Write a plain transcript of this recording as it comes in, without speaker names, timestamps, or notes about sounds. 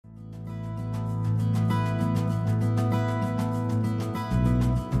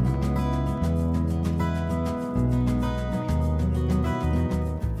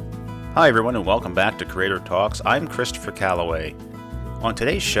Hi everyone and welcome back to Creator Talks. I'm Christopher Calloway. On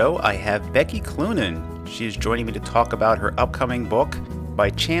today's show, I have Becky Cloonan. She is joining me to talk about her upcoming book,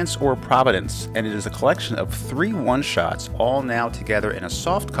 By Chance or Providence, and it is a collection of 3 one-shots, all now together in a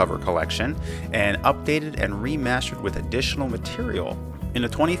softcover collection and updated and remastered with additional material. In a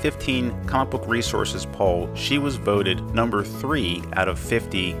 2015 Comic Book Resources poll, she was voted number 3 out of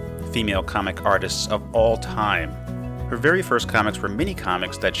 50 female comic artists of all time. Her very first comics were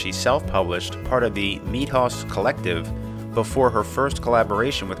mini-comics that she self-published, part of the Meathead Collective, before her first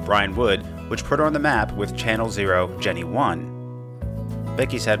collaboration with Brian Wood, which put her on the map with Channel Zero Jenny 1.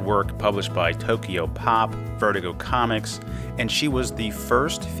 Becky's had work published by Tokyo Pop, Vertigo Comics, and she was the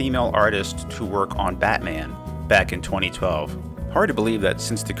first female artist to work on Batman back in 2012. Hard to believe that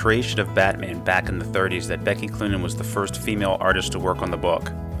since the creation of Batman back in the 30s that Becky Cloonan was the first female artist to work on the book.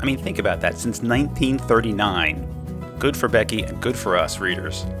 I mean, think about that, since 1939. Good for Becky and good for us,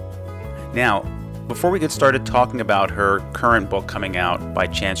 readers. Now, before we get started talking about her current book coming out, By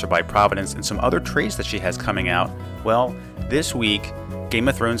Chance or by Providence, and some other trades that she has coming out, well, this week, Game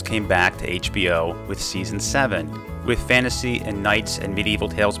of Thrones came back to HBO with Season 7. With fantasy and knights and medieval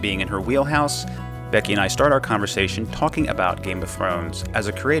tales being in her wheelhouse, Becky and I start our conversation talking about Game of Thrones. As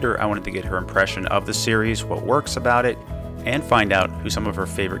a creator, I wanted to get her impression of the series, what works about it, and find out who some of her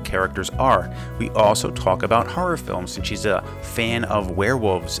favorite characters are. We also talk about horror films, since she's a fan of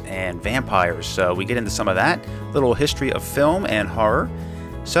werewolves and vampires, so we get into some of that, little history of film and horror.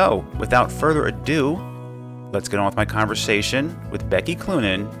 So, without further ado, let's get on with my conversation with Becky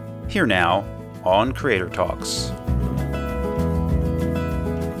Cloonan, here now on Creator Talks.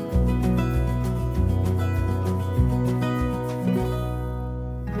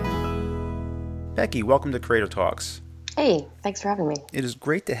 Becky, welcome to Creator Talks. Hey, thanks for having me. It is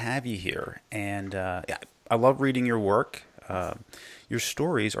great to have you here, and I love reading your work. Your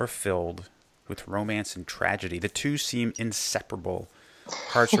stories are filled with romance and tragedy. The two seem inseparable.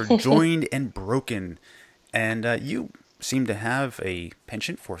 Hearts are joined and broken, and you seem to have a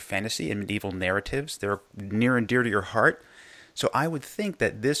penchant for fantasy and medieval narratives. They're near and dear to your heart, so I would think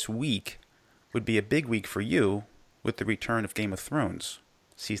that this week would be a big week for you with the return of Game of Thrones,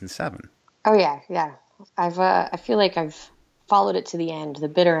 Season 7. Oh, yeah. I feel like I've followed it to the end, the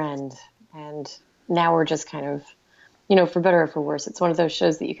bitter end, and now we're just kind of, for better or for worse, it's one of those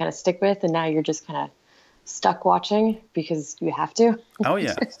shows that you kind of stick with, and now you're just kind of stuck watching because you have to. Oh,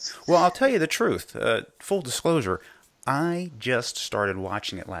 yeah. Well, I'll tell you the truth. Full disclosure, I just started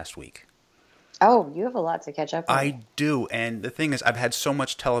watching it last week. Oh, you have a lot to catch up on. I do, and the thing is, I've had so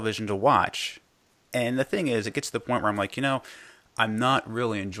much television to watch, and the thing is, it gets to the point where I'm like, I'm not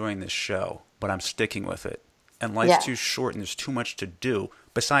really enjoying this show, but I'm sticking with it. And life's too short and there's too much to do,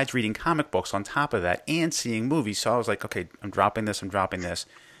 besides reading comic books on top of that and seeing movies. So I was like, okay, I'm dropping this.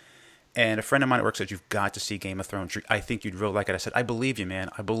 And a friend of mine at work said, you've got to see Game of Thrones. I think you'd really like it. I said, I believe you, man.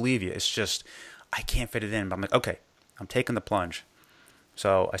 I believe you. It's just, I can't fit it in. But I'm like, okay, I'm taking the plunge.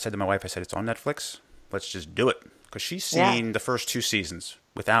 So I said to my wife, it's on Netflix. Let's just do it. Because she's seen the first 2 seasons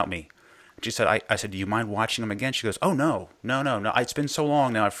without me. She said, I said, do you mind watching them again? She goes, oh, no. It's been so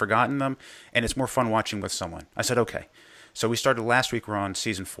long now, I've forgotten them, and it's more fun watching with someone. I said, okay. So we started last week, we're on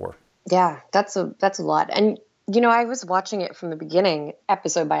Season 4. Yeah, that's a lot. And, I was watching it from the beginning,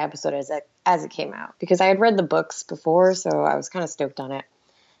 episode by episode, as it came out, because I had read the books before, so I was kind of stoked on it.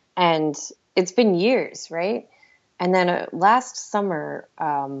 And it's been years, right? And then last summer,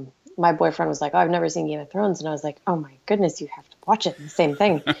 my boyfriend was like, oh, I've never seen Game of Thrones. And I was like, oh my goodness, you have to watch it. The same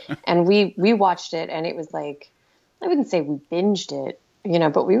thing. And we watched it, and it was like, I wouldn't say we binged it,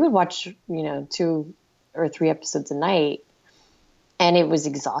 but we would watch, 2 or 3 episodes a night, and it was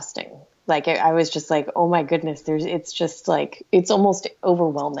exhausting. Like, I was just like, oh my goodness, it's just like, it's almost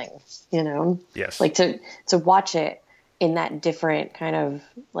overwhelming, Yes. Like to watch it in that different kind of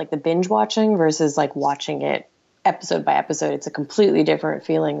like the binge watching versus like watching it episode by episode. It's a completely different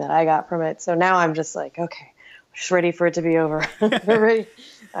feeling that I got from it. So now I'm just like, okay, just ready for it to be over. Ready.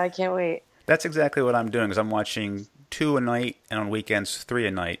 I can't wait. That's exactly what I'm doing, is I'm watching 2 a night, and on weekends 3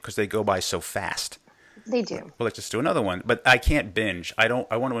 a night, because they go by so fast. They do. Well, let's just do another one. But I can't binge. I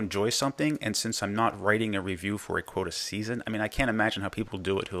want to enjoy something, and since I'm not writing a review for a quote a season, I can't imagine how people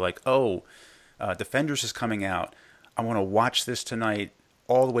do it who are like, Defenders is coming out. I want to watch this tonight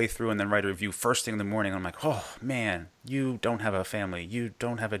all the way through and then write a review first thing in the morning. I'm like, oh man, you don't have a family, you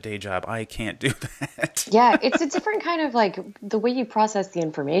don't have a day job, I can't do that. Yeah, it's a different kind of like the way you process the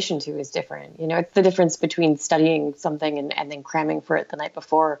information too is different. It's the difference between studying something and then cramming for it the night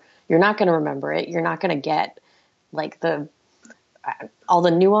before. You're not going to remember it. You're not going to get like all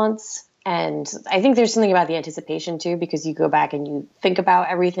the nuance And I think there's something about the anticipation too, because you go back and you think about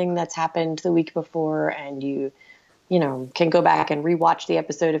everything that's happened the week before, and you know, can go back and rewatch the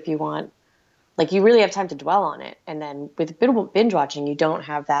episode if you want. Like, you really have time to dwell on it. And then with binge watching, you don't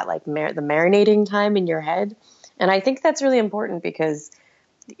have that, like, the marinating time in your head. And I think that's really important because,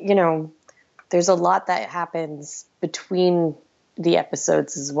 you know, there's a lot that happens between the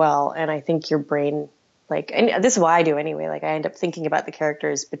episodes as well. And I think your brain, like, and this is what I do anyway, like, I end up thinking about the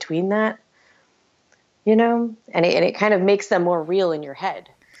characters between that, you know, and it kind of makes them more real in your head.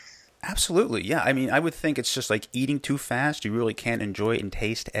 Absolutely, yeah. I mean, I would think it's just like eating too fast. You really can't enjoy and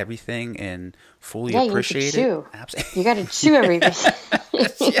taste everything and fully Yeah, you need to appreciate chew. it. Absolutely. You got to chew everything.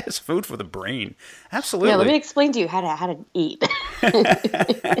 Yes, food for the brain. Absolutely. Yeah, let me explain to you how to eat.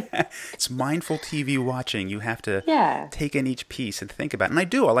 It's mindful TV watching. You have to Yeah. take in each piece and think about it. And I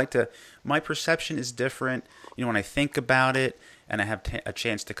do. I like to, my perception is different. You know, when I think about it and I have a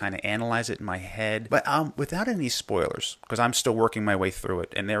chance to kind of analyze it in my head, but without any spoilers, because I'm still working my way through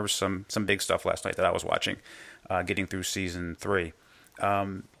it. And there was some big stuff last night that I was watching, getting through season 3.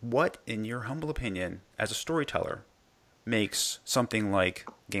 What, in your humble opinion, as a storyteller, makes something like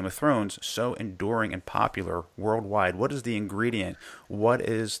Game of Thrones so enduring and popular worldwide? What is the ingredient? What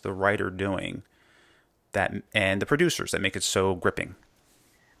is the writer doing and the producers that make it so gripping?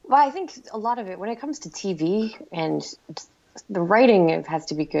 Well, I think a lot of it, when it comes to TV, and the writing has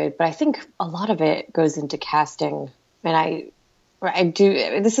to be good, but I think a lot of it goes into casting. And I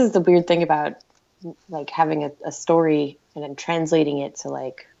do, this is the weird thing about, like, having a story and then translating it to,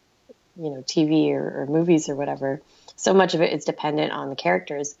 like, you know, TV or movies or whatever. So much of it is dependent on the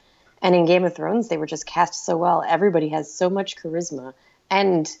characters. And in Game of Thrones, they were just cast so well. Everybody has so much charisma.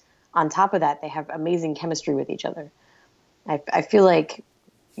 And on top of that, they have amazing chemistry with each other. I feel like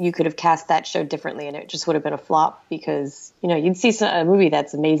you could have cast that show differently and it just would have been a flop, because, you know, you'd see a movie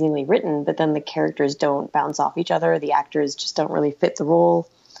that's amazingly written, but then the characters don't bounce off each other. The actors just don't really fit the role.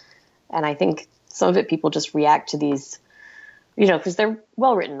 And I think some of it, people just react to these, you know, because they're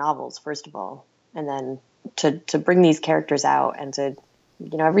well-written novels, first of all. And then to bring these characters out and to,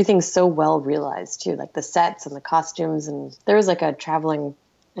 you know, everything's so well realized too, like the sets and the costumes. And there was like a traveling,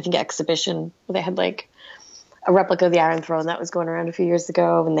 I think, exhibition where they had like a replica of the Iron Throne that was going around a few years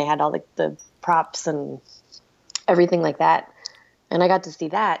ago, and they had all the props and everything like that. And I got to see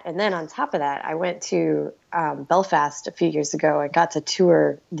that. And then on top of that, I went to Belfast a few years ago and got to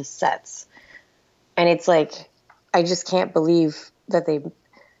tour the sets. And it's like, I just can't believe that they,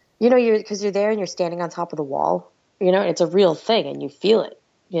 you know, because you're there and you're standing on top of the wall, you know, and it's a real thing and you feel it,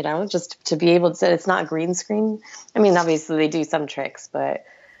 you know, just to be able to, it's not green screen. I mean, obviously they do some tricks, but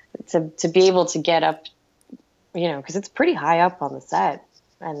to be able to get up, you know, because it's pretty high up on the set.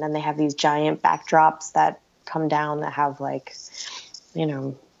 And then they have these giant backdrops that come down that have, like, you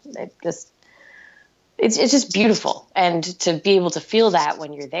know, it's just beautiful. And to be able to feel that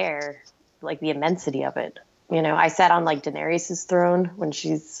when you're there, like the immensity of it. You know, I sat on like Daenerys's throne when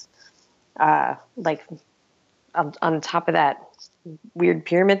she's like on top of that weird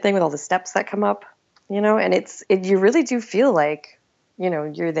pyramid thing with all the steps that come up, you know, and you really do feel like, you know,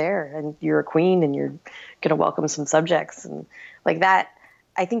 you're there and you're a queen and you're going to welcome some subjects and like that.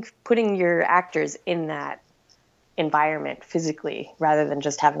 I think putting your actors in that environment physically rather than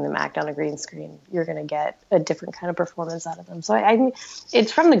just having them act on a green screen, you're going to get a different kind of performance out of them. So I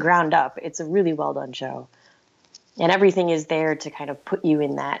it's from the ground up. It's a really well done show. And everything is there to kind of put you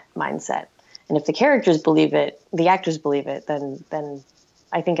in that mindset. And if the characters believe it, the actors believe it, then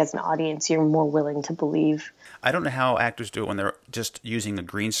I think as an audience, you're more willing to believe. I don't know how actors do it when they're just using a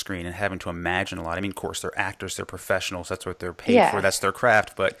green screen and having to imagine a lot. I mean, of course, they're actors, they're professionals, that's what they're paid for, that's their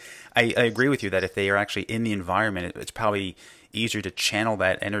craft. But I agree with you that if they are actually in the environment, it's probably easier to channel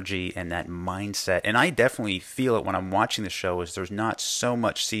that energy and that mindset. And I definitely feel it when I'm watching the show, is there's not so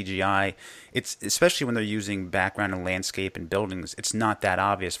much CGI. It's especially when they're using background and landscape and buildings, it's not that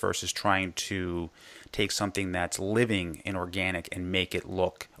obvious versus trying to take something that's living and organic and make it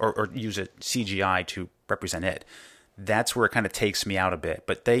look, or use a CGI to represent it. That's where it kind of takes me out a bit.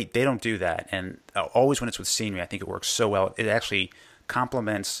 But they don't do that. And always when it's with scenery, I think it works so well. It actually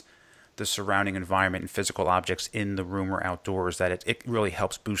complements the surrounding environment and physical objects in the room or outdoors, that it really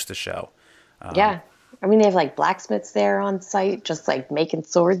helps boost the show. Yeah. I mean, they have like blacksmiths there on site, just like making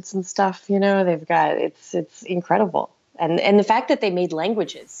swords and stuff, you know, they've got, it's incredible. And the fact that they made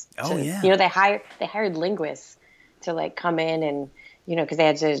languages, you know, they hired linguists to like come in and, you know, cause they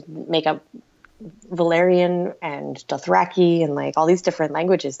had to make up Valerian and Dothraki and like all these different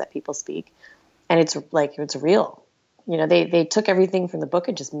languages that people speak. And it's like, it's real. You know, they took everything from the book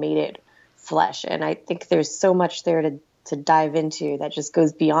and just made it flesh. And I think there's so much there to dive into that just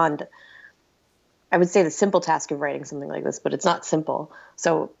goes beyond I would say, the simple task of writing something like this, but it's not simple.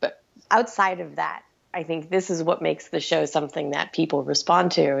 So, but outside of that, I think this is what makes the show something that people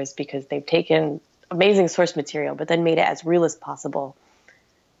respond to, is because they've taken amazing source material, but then made it as real as possible.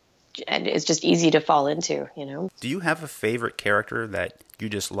 And it's just easy to fall into, you know? Do you have a favorite character that you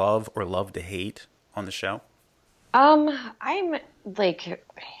just love or love to hate on the show? I'm like,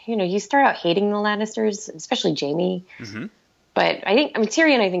 you start out hating the Lannisters, especially Jaime. Mm-hmm. But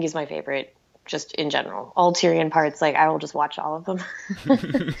Tyrion, I think, is my favorite, just in general. All Tyrion parts, like, I will just watch all of them.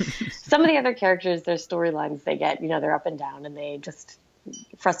 Some of the other characters, their storylines they get, they're up and down, and they just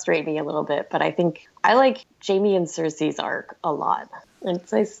frustrate me a little bit. But I think I like Jaime and Cersei's arc a lot. And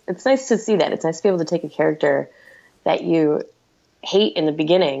it's nice to see that. It's nice to be able to take a character that you hate in the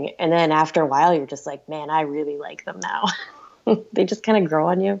beginning, and then after a while you're just like, man, I really like them now. They just kind of grow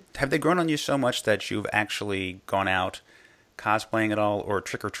on you. Have they grown on you so much that you've actually gone out cosplaying at all, or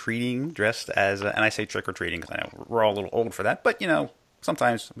trick-or-treating dressed as and I say trick-or-treating because I know we're all a little old for that, but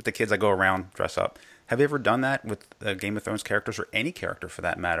sometimes with the kids I go around dress up. Have you ever done that with Game of Thrones characters, or any character for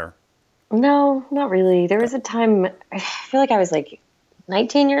that matter? No, not really. There was a time, I feel like I was like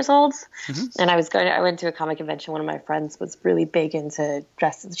 19 years old, and I went to a comic convention. One of my friends was really big into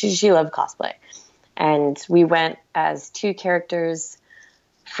dresses. She loved cosplay, and we went as two characters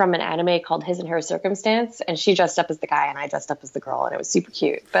from an anime called His and Her Circumstance, and she dressed up as the guy and I dressed up as the girl, and it was super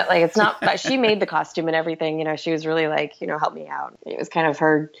cute. But like, it's not, but she made the costume and everything, she was really like, help me out. It was kind of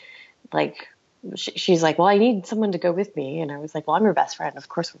her, like, she's like, well, I need someone to go with me. And I was like, well, I'm your best friend. Of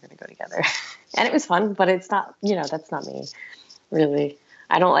course we're going to go together. And it was fun, but it's not, that's not me, really.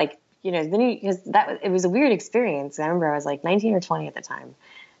 I don't like, because it was a weird experience. I remember I was like 19 or 20 at the time.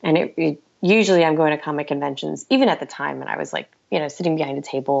 And usually I'm going to comic conventions, even at the time. And I was like, sitting behind a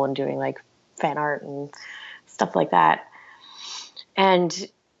table and doing like fan art and stuff like that. And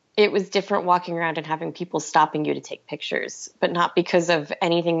it was different walking around and having people stopping you to take pictures, but not because of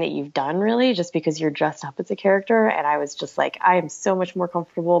anything that you've done, really, just because you're dressed up as a character. And I was just like, I am so much more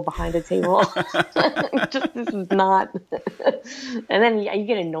comfortable behind a table. This is not. And then you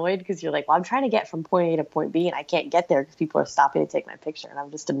get annoyed because you're like, well, I'm trying to get from point A to point B, and I can't get there because people are stopping to take my picture, and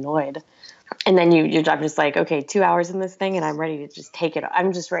I'm just annoyed. And then I'm just like, okay, 2 hours in this thing, and I'm ready to just take it.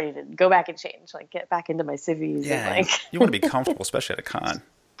 I'm just ready to go back and change, like get back into my civvies. Yeah, and you want to be comfortable, especially at a con.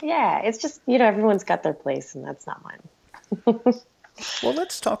 Yeah, it's just, everyone's got their place, and that's not mine. Well,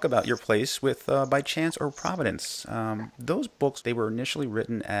 let's talk about your place with By Chance or Providence. Those books, they were initially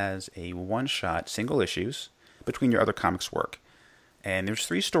written as a one-shot, single issues, between your other comics work. And there's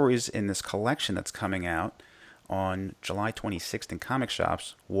 3 stories in this collection that's coming out on July 26th in comic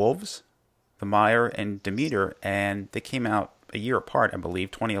shops. Wolves, The Mire, and Demeter, and they came out a year apart, I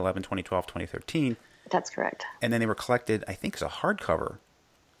believe, 2011, 2012, 2013. That's correct. And then they were collected, I think, as a hardcover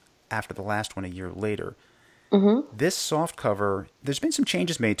after the last one a year later. Mm-hmm. This softcover, there's been some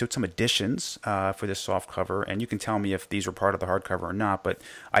changes made to it, some additions for this softcover, and you can tell me if these were part of the hardcover or not, but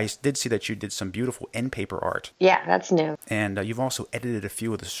I did see that you did some beautiful end paper art. Yeah, that's new. And you've also edited a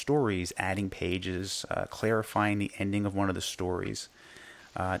few of the stories, adding pages, clarifying the ending of one of the stories.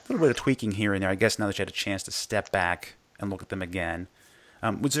 A little bit of tweaking here and there, I guess, now that you had a chance to step back and look at them again.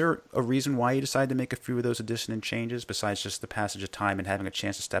 Was there a reason why you decided to make a few of those additions and changes, besides just the passage of time and having a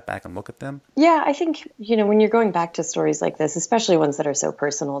chance to step back and look at them? Yeah, I think, when you're going back to stories like this, especially ones that are so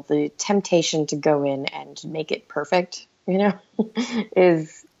personal, the temptation to go in and make it perfect,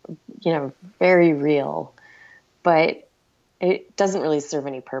 is, very real. But it doesn't really serve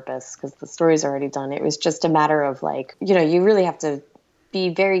any purpose because the story's already done. It was just a matter of like, you really have to be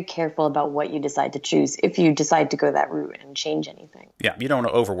very careful about what you decide to choose if you decide to go that route and change anything. Yeah, you don't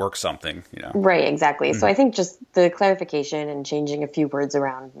want to overwork something, Right, exactly. Mm-hmm. So I think just the clarification and changing a few words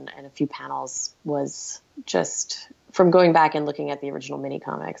around and a few panels was just from going back and looking at the original mini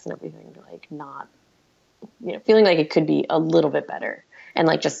comics and everything, like not, feeling like it could be a little bit better. And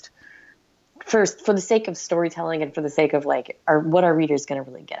like just first for the sake of storytelling and for the sake of like, what are readers going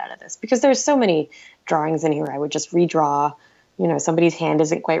to really get out of this? Because there's so many drawings in here I would just redraw. Somebody's hand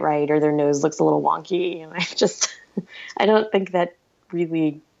isn't quite right or their nose looks a little wonky. And I don't think that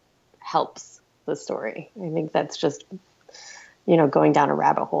really helps the story. I think that's just, going down a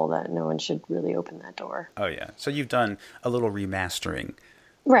rabbit hole that no one should really open that door. Oh, yeah. So you've done a little remastering.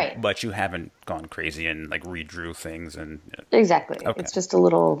 Right. But you haven't gone crazy and like redrew things and... Exactly. Okay. It's just a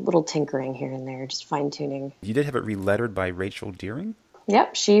little tinkering here and there, just fine tuning. You did have it relettered by Rachel Deering?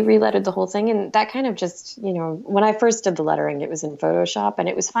 Yep, she relettered the whole thing, and that kind of just, when I first did the lettering, it was in Photoshop, and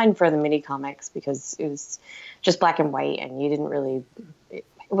it was fine for the mini comics because it was just black and white, and you didn't really, it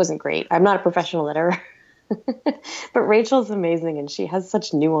wasn't great. I'm not a professional letterer, But Rachel's amazing, and she has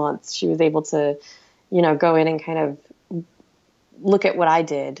such nuance. She was able to, go in and kind of look at what I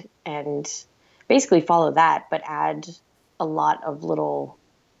did and basically follow that, but add a lot of little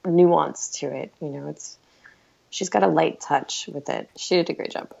nuance to it. She's got a light touch with it. She did a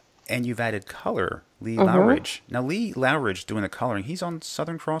great job. And you've added color, Lee Mm-hmm. Lowridge. Now, Lee Lowridge doing the coloring, he's on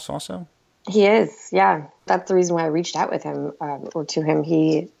Southern Cross also? He is, yeah. That's the reason why I reached out with him, or to him.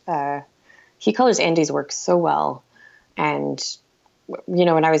 He colors Andy's work so well. And,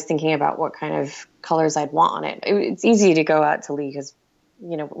 when I was thinking about what kind of colors I'd want on it, it's easy to go out to Lee because,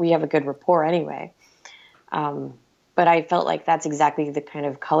 we have a good rapport anyway. But I felt like that's exactly the kind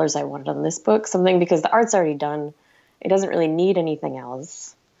of colors I wanted on this book. Something, because the art's already done. It doesn't really need anything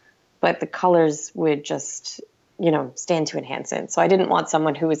else. But the colors would just, stand to enhance it. So I didn't want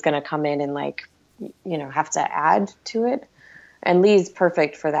someone who was going to come in and have to add to it. And Lee's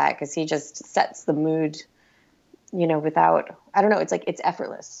perfect for that because he just sets the mood, without, I don't know, it's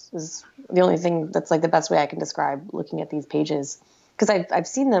effortless is the only thing that's the best way I can describe looking at these pages. Because I've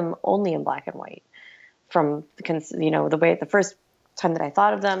seen them only in black and white from, the way, the first time that I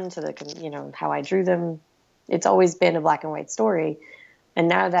thought of them to the, how I drew them. It's always been a black and white story. And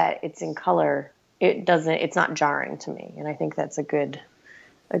now that it's in color, it's not jarring to me. And I think that's a good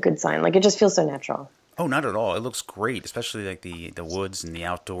sign. It just feels so natural. Oh, not at all. It looks great, especially the woods and the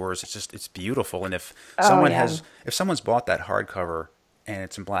outdoors. It's beautiful. And if someone's bought that hardcover and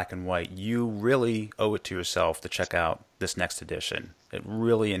it's in black and white, you really owe it to yourself to check out this next edition. It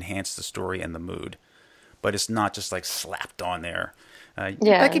really enhanced the story and the mood. But it's not just slapped on there.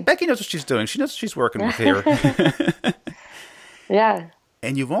 Becky knows what she's doing. She knows what she's working with here. Yeah.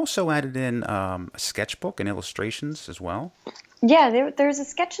 And you've also added in a sketchbook and illustrations as well. Yeah, there's a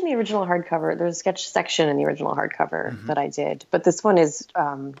sketch in the original hardcover. There's a sketch section in the original hardcover that I did. But this one is,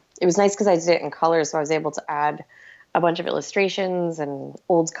 it was nice because I did it in color, so I was able to add a bunch of illustrations and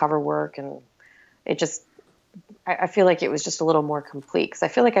old cover work. And it just, I feel like it was just a little more complete because I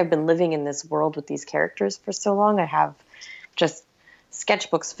feel like I've been living in this world with these characters for so long. I have just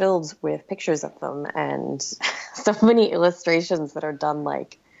sketchbooks filled with pictures of them and so many illustrations that are done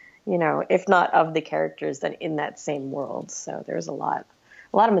if not of the characters, then in that same world. So there's a lot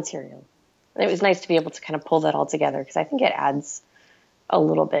of material. And it was nice to be able to kind of pull that all together because I think it adds a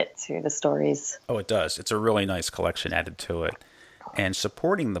little bit to the stories. Oh, it does. It's a really nice collection added to it. And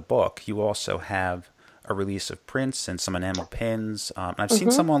supporting the book, you also have a release of prints and some enamel pins. I've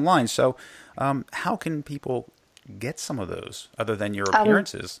seen some online. So how can people get some of those other than your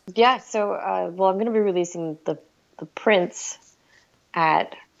appearances? So I'm going to be releasing the prints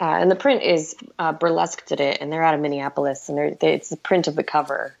at and the print is Burlesque did it, and they're out of Minneapolis, and it's the print of the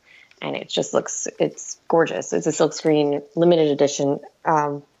cover, and it just it's gorgeous. It's a silkscreen limited edition,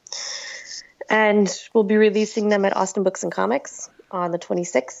 and we'll be releasing them at Austin Books and Comics on the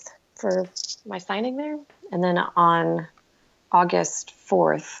 26th for my signing there, and then on August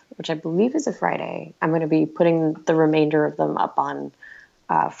 4th, which I believe is a Friday, I'm going to be putting the remainder of them up on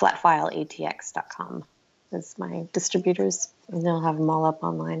flatfileatx.com. As my distributors, and they'll have them all up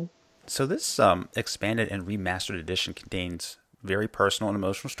online. So this expanded and remastered edition contains very personal and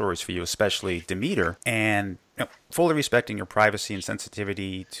emotional stories for you, especially Demeter, and fully respecting your privacy and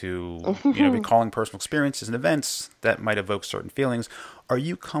sensitivity to recalling personal experiences and events that might evoke certain feelings. Are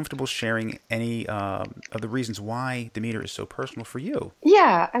you comfortable sharing any of the reasons why Demeter is so personal for you?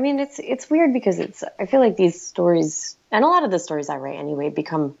 Yeah, I mean it's weird because I feel like these stories, and a lot of the stories I write anyway,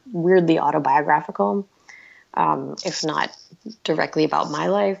 become weirdly autobiographical. If not directly about my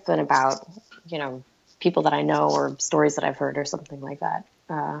life, then about, people that I know or stories that I've heard or something like that.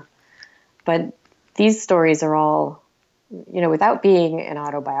 But these stories are all, without being an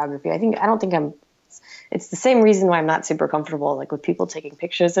autobiography, it's the same reason why I'm not super comfortable, with people taking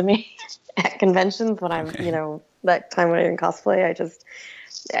pictures of me at conventions when I'm, that time when I'm in cosplay.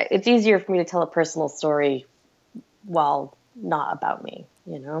 It's easier for me to tell a personal story while not about me,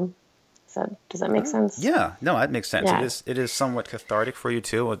 Does that make sense? Yeah, no, that makes sense. Yeah. It is somewhat cathartic for you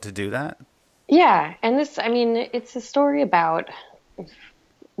too to do that. Yeah, and it's a story about,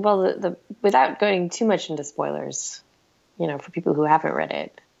 without going too much into spoilers, for people who haven't read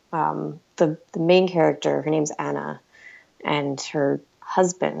it, the main character, her name's Anna, and her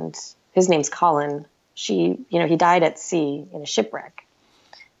husband, his name's Colin. He died at sea in a shipwreck,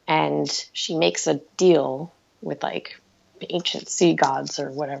 and she makes a deal with ancient sea gods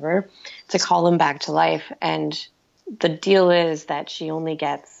or whatever to call him back to life, and the deal is that she only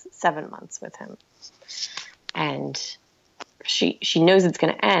gets 7 months with him, and she knows it's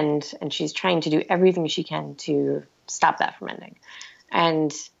going to end, and she's trying to do everything she can to stop that from ending.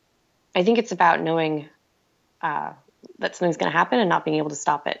 And I think it's about knowing that something's going to happen and not being able to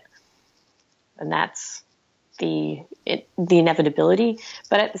stop it. And that's the inevitability.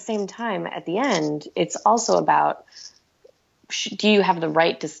 But at the same time, at the end, it's also about, do you have the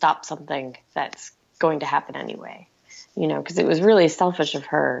right to stop something that's going to happen anyway? You know, because it was really selfish of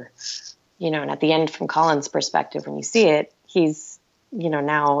her, you know, and at the end, from Colin's perspective, when you see it, he's, you know,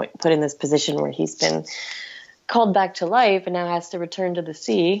 now put in this position where he's been called back to life and now has to return to the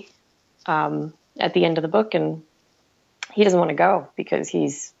sea at the end of the book. And he doesn't want to go because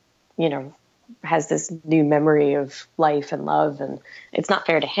he's, you know, has this new memory of life and love, and it's not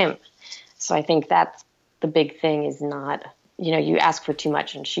fair to him. So I think that's the big thing, is not, you know, you ask for too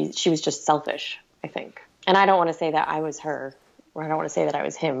much, and she was just selfish, I think. And I don't want to say that I was her, or I don't want to say that I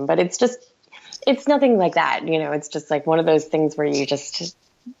was him, but it's nothing like that. You know, it's just like one of those things where you just,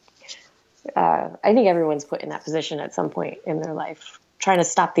 I think everyone's put in that position at some point in their life, trying to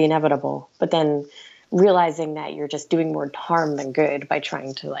stop the inevitable, but then realizing that you're just doing more harm than good by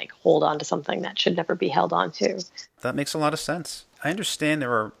trying to like hold on to something that should never be held on to. That makes a lot of sense. I understand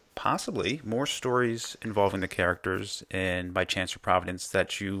there are possibly more stories involving the characters in By Chance or Providence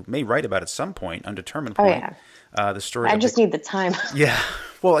that you may write about at some point, undetermined point. Oh, yeah. The story. I just need the time. Yeah.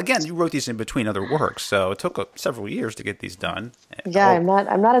 Well, again, you wrote these in between other works, so it took several years to get these done. Yeah, I'm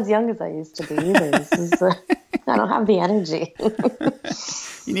not as young as I used to be either. I don't have the energy.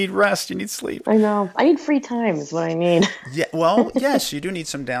 You need rest. You need sleep. I know. I need free time is what I need. Yeah. Well, yes, you do need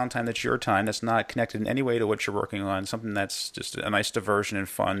some downtime. That's your time. That's not connected in any way to what you're working on. Something that's just a nice diversion and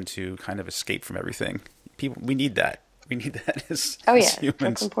fun to kind of escape from everything. We need that. We need that as humans.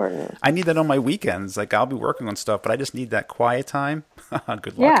 That's important. I need that on my weekends. Like, I'll be working on stuff, but I just need that quiet time.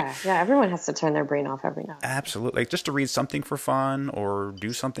 Good luck. Yeah. Everyone has to turn their brain off every now and then. Absolutely. Like, just to read something for fun or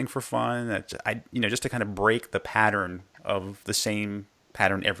do something for fun. Just to kind of break the pattern of the same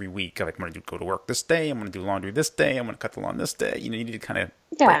pattern every week. Like, I'm going to go to work this day. I'm going to do laundry this day. I'm going to cut the lawn this day. You need to kind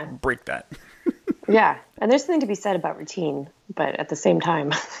of break that. Yeah. And there's something to be said about routine, but at the same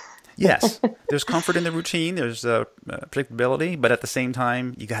time. Yes. There's comfort in the routine. There's predictability. But at the same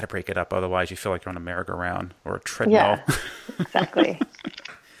time, you got to break it up. Otherwise, you feel like you're on a merry-go-round or a treadmill. Yeah, exactly.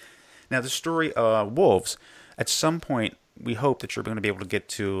 Now, the story Wolves, at some point, we hope that you're going to be able to get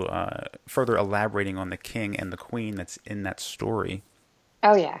to further elaborating on the king and the queen that's in that story.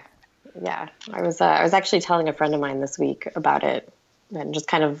 Oh, yeah. Yeah. I was actually telling a friend of mine this week about it and just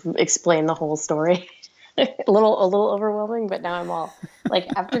kind of explain the whole story. a little overwhelming, but now I'm all like,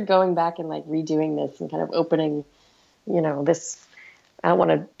 after going back and like redoing this and kind of opening, you know, this, I don't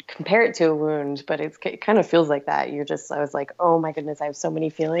want to compare it to a wound, but it kind of feels like that. I was like, oh my goodness, I have so many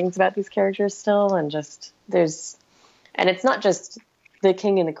feelings about these characters still. And just and it's not just the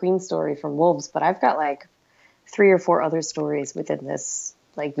king and the queen story from Wolves, but I've got like 3 or 4 other stories within this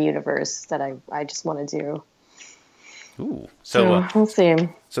like universe that I just want to do. Ooh. So we'll see.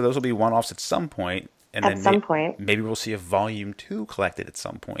 So those will be one-offs at some point. And at some point. Maybe we'll see a volume 2 collected at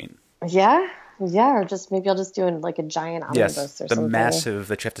some point. Yeah. Yeah. Or just maybe I'll just do like a giant omnibus or something. The massive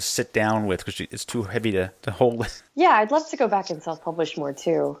that you have to sit down with because it's too heavy to hold. Yeah. I'd love to go back and self-publish more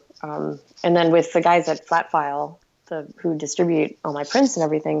too. And then with the guys at Flatfile, who distribute all my prints and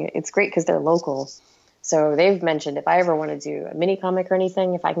everything, it's great because they're local. So they've mentioned if I ever want to do a mini comic or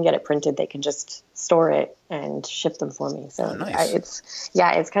anything, if I can get it printed, they can just store it and ship them for me. So nice.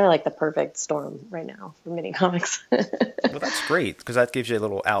 It's kind of like the perfect storm right now for mini comics. Well, that's great because that gives you a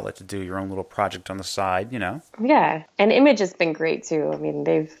little outlet to do your own little project on the side, you know? Yeah. And Image has been great too. I mean,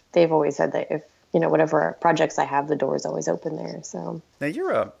 they've always said that if, you know, whatever projects I have, the door's always open there. So now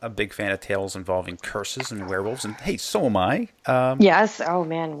you're a big fan of tales involving curses and werewolves, and hey, so am I. Yes. Oh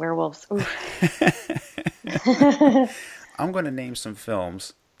man, werewolves. I'm going to name some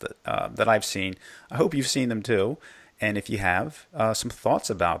films that I've seen. I hope you've seen them too, and if you have, some thoughts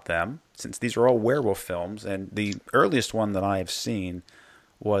about them, since these are all werewolf films. And the earliest one that I have seen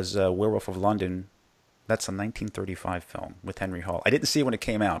was Werewolf of London. That's a 1935 film with Henry Hall. I didn't see it when it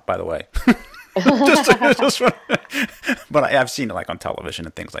came out, by the way. But I've seen it like on television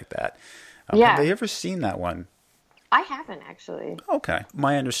and things like that. Yeah. Have you ever seen that one? I haven't actually. Okay.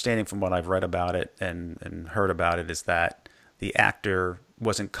 My understanding from what I've read about it and heard about it is that the actor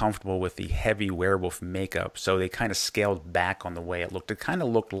wasn't comfortable with the heavy werewolf makeup, so they kind of scaled back on the way it looked. It kind of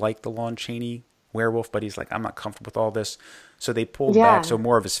looked like the Lon Chaney werewolf, but he's like, I'm not comfortable with all this. So they pulled back so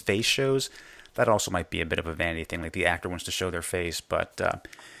more of his face shows. That also might be a bit of a vanity thing, like the actor wants to show their face, but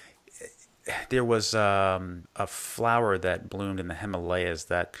there was a flower that bloomed in the Himalayas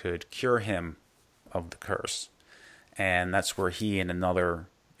that could cure him of the curse. And that's where he and another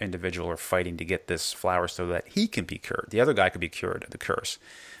individual are fighting to get this flower so that he can be cured. The other guy could be cured of the curse.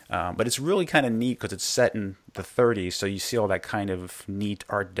 But it's really kind of neat because it's set in the 30s, so you see all that kind of neat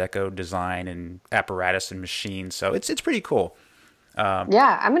Art Deco design and apparatus and machines. So it's pretty cool.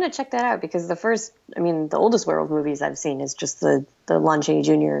 Yeah, I'm gonna check that out because the oldest werewolf movies I've seen is just the Lon Chaney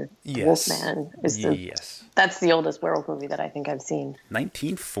Jr. Yes. Wolfman. Yes. That's the oldest werewolf movie that I think I've seen.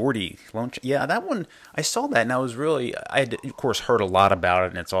 1940. Yeah, that one, I saw that and I had, of course, heard a lot about it,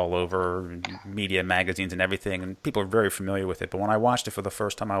 and it's all over media, magazines, and everything, and people are very familiar with it. But when I watched it for the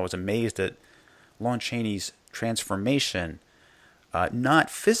first time, I was amazed at Lon Chaney's transformation, not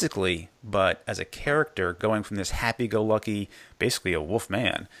physically, but as a character, going from this happy-go-lucky, basically a wolf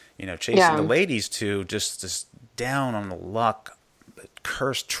man, chasing the ladies, to just this down on the luck,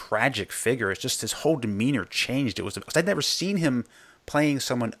 cursed, tragic figure. It's just his whole demeanor changed. It was because I'd never seen him playing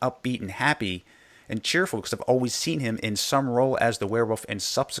someone upbeat and happy and cheerful, because I've always seen him in some role as the werewolf in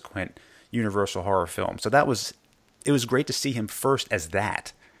subsequent Universal horror films. So it was great to see him first as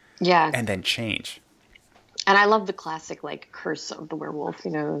that, and then change. And I love the classic curse of the werewolf.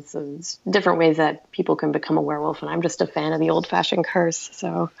 It's different ways that people can become a werewolf, and I'm just a fan of the old-fashioned curse.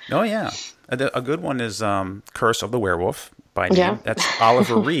 So. Oh yeah, a good one is Curse of the Werewolf by name. Yeah. That's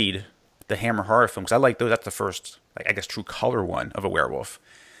Oliver Reed, the Hammer horror film. Because I like those. That's the first, I guess, true color one of a werewolf.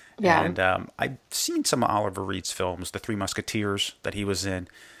 Yeah. And I've seen some of Oliver Reed's films, The Three Musketeers that he was in.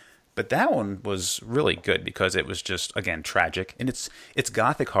 But that one was really good because it was just, again, tragic. And it's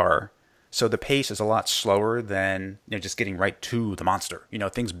gothic horror. So the pace is a lot slower than just getting right to the monster.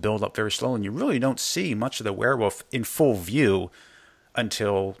 Things build up very slowly, and you really don't see much of the werewolf in full view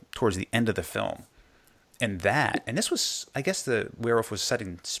until towards the end of the film. And this was, I guess, the werewolf was set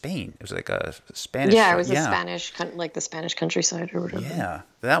in Spain. It was like a Spanish. Yeah, it was a Spanish, like the Spanish countryside or whatever. Yeah,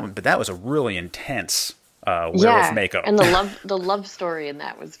 that was a really intense werewolf makeup. And the love story in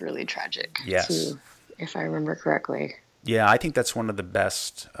that was really tragic. Yes, too, if I remember correctly. Yeah, I think that's one of the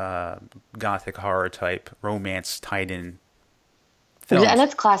best gothic horror type romance tied in films. And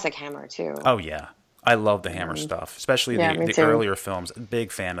that's classic Hammer too. Oh yeah, I love the Hammer stuff, especially the earlier films.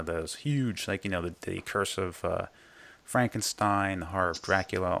 Big fan of those. Huge, the Curse of Frankenstein, the Horror of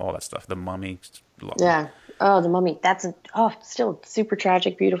Dracula, all that stuff. The Mummy. Yeah. Oh, the Mummy. That's still super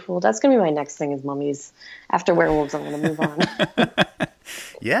tragic, beautiful. That's gonna be my next thing is mummies. After werewolves, I'm gonna move on.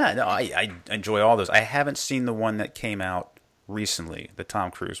 Yeah, no, I enjoy all those. I haven't seen the one that came out recently, the Tom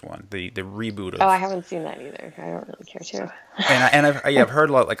Cruise one, the reboot of. Oh, I haven't seen that either. I don't really care to. And I've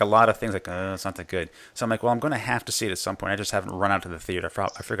heard a lot of things it's not that good. So I'm like, well, I'm going to have to see it at some point. I just haven't run out to the theater.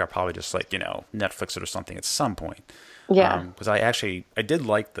 I figure I'll probably just Netflix it or something at some point. Yeah. Because I did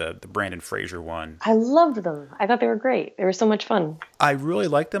like the Brandon Fraser one. I loved them. I thought they were great. They were so much fun. I really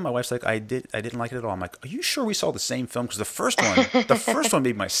liked them. My wife's like, I didn't like it at all. I'm like, are you sure we saw the same film? Because the first one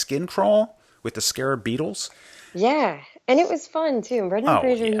made my skin crawl with the scarab beetles. Yeah, and it was fun too. Brendan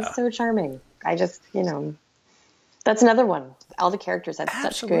Fraser is so charming. I just, that's another one. All the characters had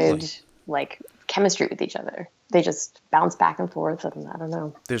such good chemistry with each other. They just bounce back and forth, and I don't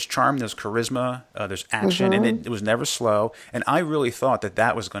know. There's charm, there's charisma, there's action, and it was never slow. And I really thought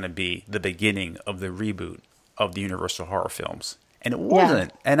that was going to be the beginning of the reboot of the Universal horror films. And it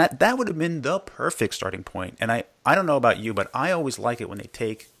wasn't. Yeah. And that would have been the perfect starting point. And I don't know about you, but I always like it when they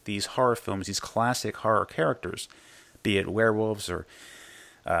take these horror films, these classic horror characters, be it werewolves or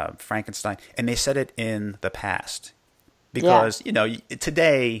Frankenstein, and they set it in the past. Because,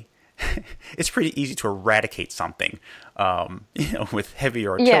 today it's pretty easy to eradicate something, with heavy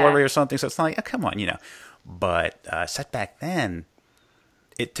artillery or something. So it's not like, oh, come on, But set back then,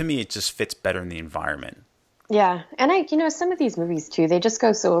 to me, it just fits better in the environment. Yeah. And some of these movies too, they just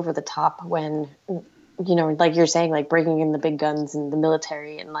go so over the top when, like you're saying, like breaking in the big guns and the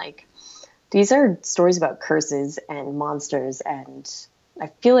military, and these are stories about curses and monsters. And I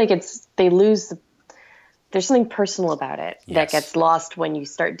feel like there's something personal about it that gets lost when you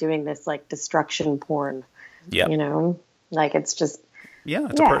start doing this destruction porn. Yeah. It's just. Yeah.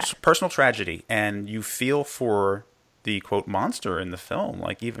 It's a personal tragedy, and you feel for the quote monster in the film,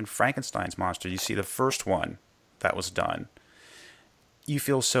 like even Frankenstein's monster. You see the first one that was done. You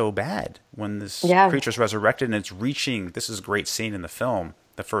feel so bad when this creature's resurrected and it's reaching. This is a great scene in the film,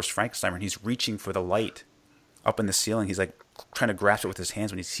 the first Frankenstein, when he's reaching for the light up in the ceiling. He's trying to grasp it with his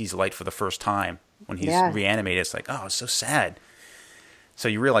hands when he sees light for the first time. When he's reanimated, it's it's so sad. So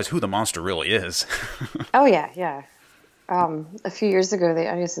you realize who the monster really is. Oh yeah, yeah. A few years ago,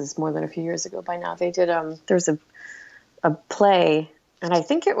 I guess it's more than a few years ago by now. They did. There was a play, and I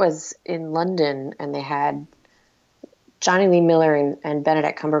think it was in London, and they had Johnny Lee Miller and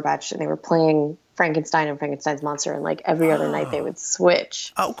Benedict Cumberbatch, and they were playing Frankenstein and Frankenstein's monster, and like every other night they would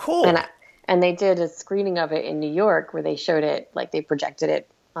switch. Oh, cool. And they did a screening of it in New York where they showed it, like they projected it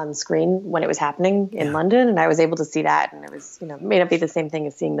on screen when it was happening in London, and I was able to see that, and it was, you know, may not be the same thing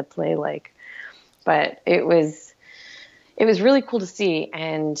as seeing the play, like, but it was really cool to see.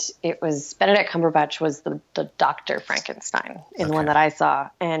 And it was Benedict Cumberbatch was the Dr. Frankenstein in the one that I saw,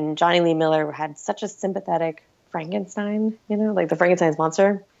 and Johnny Lee Miller had such a sympathetic Frankenstein, you know, like the Frankenstein's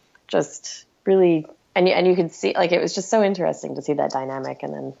monster, just really, and you could see, like, it was just so interesting to see that dynamic.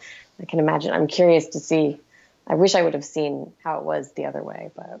 And then I can imagine, I'm curious to see, I wish I would have seen how it was the other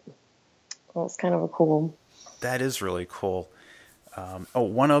way, but well, it's kind of a cool. That is really cool.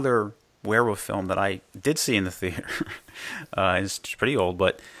 One other werewolf film that I did see in the theater, it's pretty old,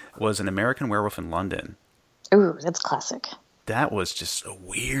 but was An American Werewolf in London. Ooh, that's classic. That was just a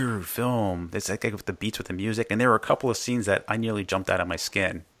weird film. It's like with the beats with the music, and there were a couple of scenes that I nearly jumped out of my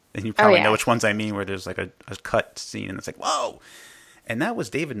skin. And you probably know which ones I mean, where there's like a cut scene, and it's like, whoa! And that was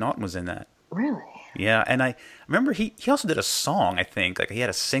David Naughton was in that. Really? Yeah, and I remember he also did a song, I think. Like, he had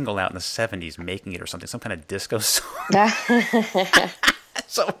a single out in the 70s, Making It or something, some kind of disco song.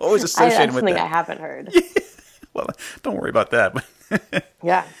 So I'm always associated with that. That's something I haven't heard. Well, don't worry about that.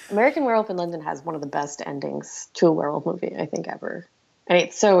 Yeah, American Werewolf in London has one of the best endings to a werewolf movie, I think, ever. And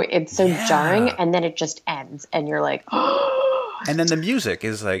it's so jarring, and then it just ends, and you're like, oh. And then the music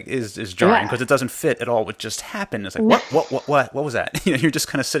is like is jarring because it doesn't fit at all what just happened. It's like what was that? You know, you're just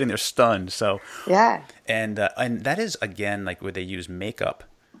kind of sitting there stunned. So yeah, and that is again like where they use makeup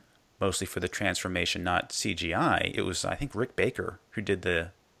mostly for the transformation, not CGI. It was, I think, Rick Baker who did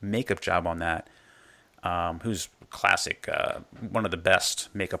the makeup job on that. Who's classic, one of the best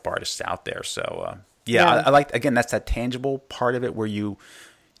makeup artists out there. So I like, again, that's that tangible part of it where you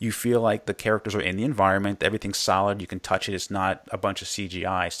feel like the characters are in the environment, everything's solid, you can touch it, it's not a bunch of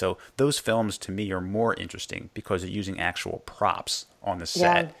CGI. So those films to me are more interesting because they're using actual props on the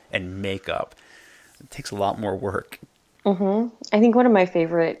set and makeup. It takes a lot more work. Mm-hmm. I think one of my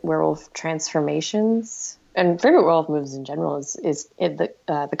favorite werewolf transformations and favorite werewolf movies in general is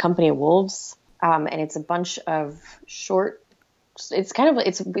the Company of Wolves. And it's a bunch of short, it's kind of,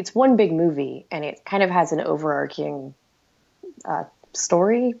 it's one big movie, and it kind of has an overarching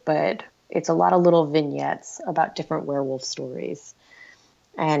story, but it's a lot of little vignettes about different werewolf stories.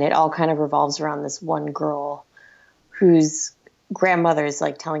 And it all kind of revolves around this one girl whose grandmother is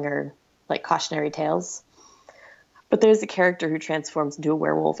like telling her like cautionary tales. But there's a character who transforms into a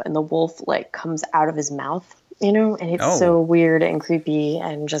werewolf, and the wolf like comes out of his mouth, you know, and it's so weird and creepy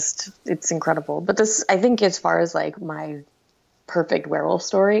and just, it's incredible. But this, I think, as far as like my perfect werewolf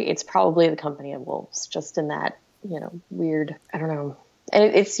story, it's probably The Company of Wolves, just in that, you know, weird, I don't know. And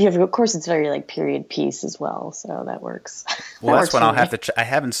it's, you know, of course it's very like period piece as well. So that works. Well, that's when I'll have to, I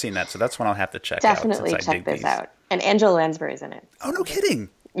haven't seen that. So that's when I'll have to check out. Definitely check this out. And Angela Lansbury's in it. Oh, no kidding.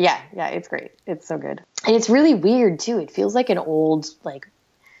 Yeah, it's great. It's so good. And it's really weird too. It feels like an old like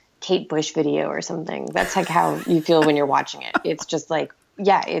Kate Bush video or something. That's like how you feel when you're watching it. It's just like,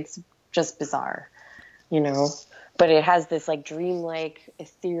 it's just bizarre, you know, but it has this like dreamlike,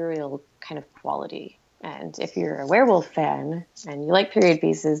 ethereal kind of quality. And if you're a werewolf fan and you like period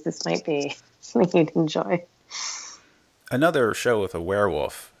pieces, this might be something you'd enjoy. Another show with a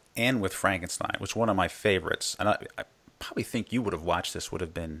werewolf and with Frankenstein, which is one of my favorites, and I probably think you would have watched this, would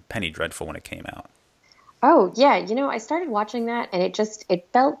have been Penny Dreadful when it came out. Oh, yeah. You know, I started watching that, and it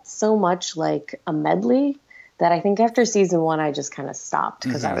felt so much like a medley that I think after season 1, I just kind of stopped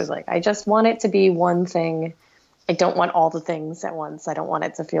because I was like, I just want it to be one thing. I don't want all the things at once. I don't want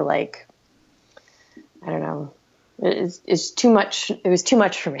it to feel like, I don't know. It's too much. It was too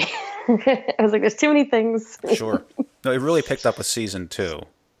much for me. I was like, there's too many things. Sure. No, it really picked up with season 2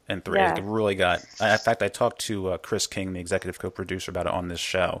 and 3. Yeah. It really got, in fact, I talked to Chris King, the executive co-producer, about it on this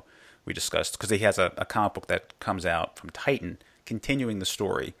show. We discussed, because he has a comic book that comes out from Titan continuing the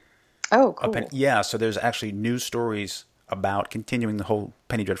story. Oh, cool. So there's actually news stories about continuing the whole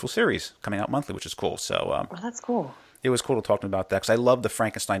Penny Dreadful series coming out monthly, which is cool. So that's cool. It was cool to talk to him about that, because I love the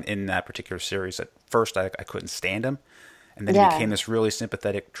Frankenstein in that particular series. At first, I couldn't stand him, and then he became this really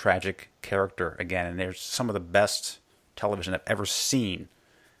sympathetic, tragic character again. And there's some of the best television I've ever seen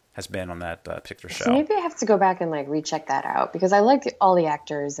has been on that particular show. So maybe I have to go back and like recheck that out, because I liked all the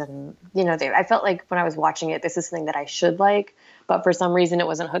actors, and you know, I felt like when I was watching it, this is something that I should like, but for some reason it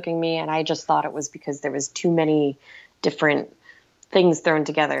wasn't hooking me, and I just thought it was because there was too many different things thrown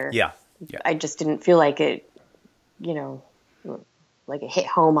together. Yeah. I just didn't feel like it, you know, like it hit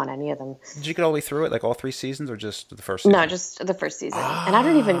home on any of them. Did you get all the way through it, like all 3 seasons, or just the first season? No, just the first season. And I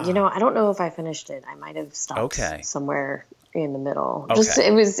don't even, I don't know if I finished it. I might have stopped somewhere in the middle. Just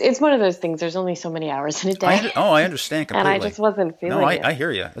Okay. it's one of those things. There's only so many hours in a day, I understand and I completely. just wasn't No, feeling it. I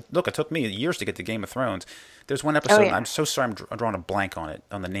hear you. Look, it took me years to get to Game of Thrones. There's one Oh episode, and yeah. I'm so sorry I'm drawing a blank on it,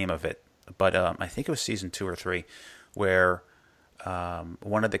 on the name of it, but I think it was season 2 or 3, where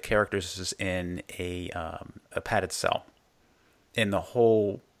one of the characters is in a padded cell, and the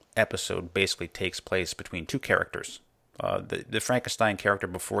whole episode basically takes place between two characters, the Frankenstein character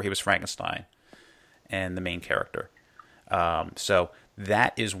before he was Frankenstein, and the main character. So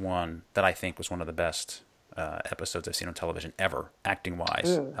that is one that I think was one of the best episodes I've seen on television ever, acting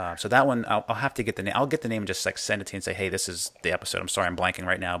wise. Ooh. So that one, I'll have to get the name. I'll get the name and just like send it to you and say, hey, this is the episode. I'm sorry, I'm blanking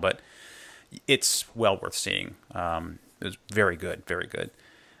right now, but it's well worth seeing. It was very good, very good.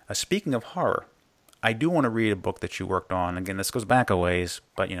 Speaking of horror, I do want to read a book that you worked on. Again, this goes back a ways,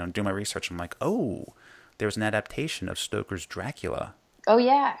 but do my research. I'm like, oh, there's an adaptation of Stoker's Dracula. Oh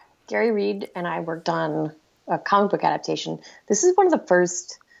yeah. Gary Reed and I worked on a comic book adaptation. This is one of the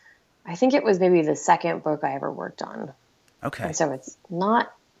first. I think it was maybe the second book I ever worked on, Okay. and so it's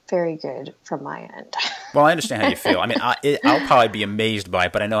not very good from my end. Well, I understand how you feel. I mean, I'll probably be amazed by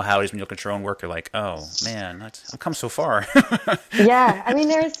it, but I know how it is when you look at your own work. You're like, oh man, I've come so far. Yeah, I mean,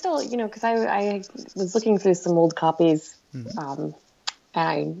 there is still, because I was looking through some old copies, and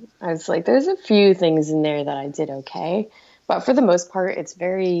I was like, there's a few things in there that I did okay, but for the most part, it's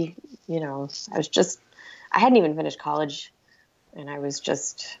very, I hadn't even finished college, and I was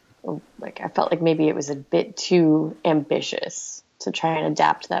just like, I felt like maybe it was a bit too ambitious to try and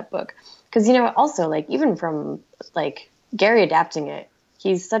adapt that book, because also like even from like Gary adapting it,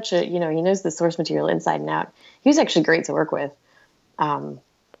 he's such a he knows the source material inside and out. He was actually great to work with.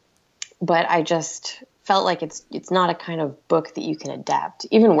 But I just felt like it's not a kind of book that you can adapt.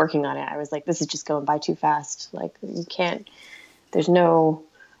 Even working on it, I was like, this is just going by too fast. Like you can't, there's no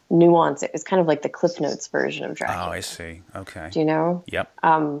nuance. It was kind of like the Cliff Notes version of Dracula. Oh, I see. Okay. Do you know? Yep.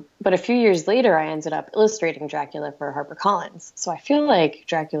 But a few years later, I ended up illustrating Dracula for HarperCollins. So I feel like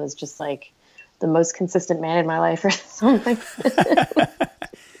Dracula is just like the most consistent man in my life or something.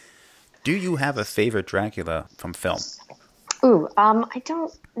 Do you have a favorite Dracula from film? Ooh, I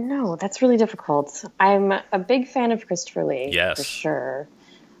don't know. That's really difficult. I'm a big fan of Christopher Lee, Yes. for sure.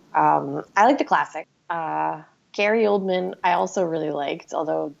 I like the classic. Gary Oldman, I also really liked,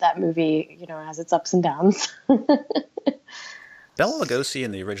 although that movie, has its ups and downs. Bela Lugosi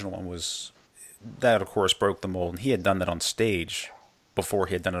in the original one that of course broke the mold, and he had done that on stage before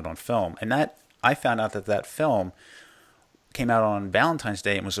he had done it on film. And that I found out that film came out on Valentine's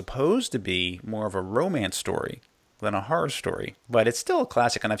Day and was supposed to be more of a romance story than a horror story, but it's still a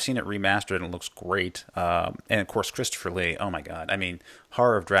classic, and I've seen it remastered and it looks great. And of course, Christopher Lee. Oh my God! I mean,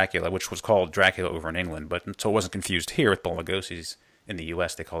 Horror of Dracula, which was called Dracula over in England, but so it wasn't confused here with Bela Lugosi's in the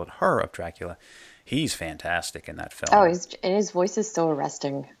U.S. They call it Horror of Dracula. He's fantastic in that film. Oh, his voice is so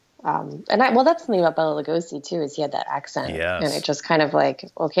arresting. That's something about Bela Lugosi too, is he had that accent, Yes. and it just kind of like,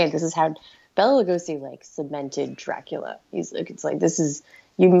 okay, this is how Bela Lugosi like cemented Dracula. He's like, it's like this is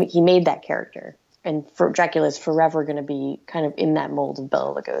he made that character. And Dracula is forever going to be kind of in that mold of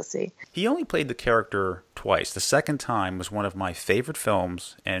Bela Lugosi. He only played the character twice. The second time was one of my favorite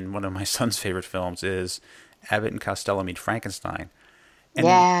films, and one of my son's favorite films is Abbott and Costello Meet Frankenstein. And,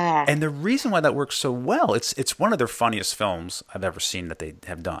 Yeah. And the reason why that works so well, it's one of their funniest films I've ever seen that they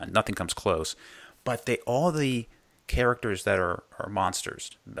have done. Nothing comes close. But all the characters that are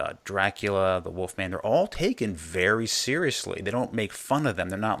monsters, Dracula, the Wolfman, they're all taken very seriously. They don't make fun of them.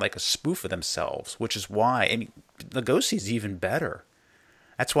 They're not like a spoof of themselves, which is why, I mean, Lugosi's even better.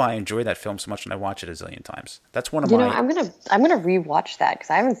 That's why I enjoy that film so much, and I watch it a zillion times. That's one of my... I'm gonna rewatch that because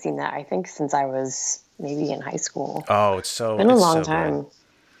I haven't seen that, I think, since I was maybe in high school. Oh, it's so... It's been a long so time. Good.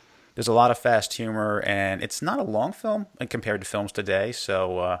 There's a lot of fast humor, and it's not a long film compared to films today,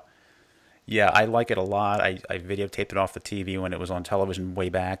 so... yeah, I like it a lot. I videotaped it off the TV when it was on television way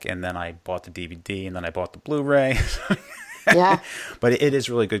back, and then I bought the DVD, and then I bought the Blu-ray. Yeah. But it is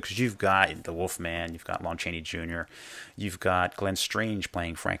really good because you've got the Wolfman, you've got Lon Chaney Jr., you've got Glenn Strange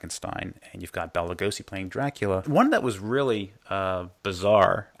playing Frankenstein, and you've got Bela Lugosi playing Dracula. One that was really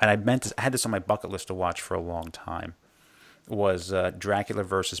bizarre, and I had this on my bucket list to watch for a long time, was Dracula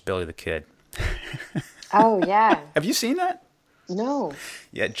versus Billy the Kid. Oh, yeah. Have you seen that? No.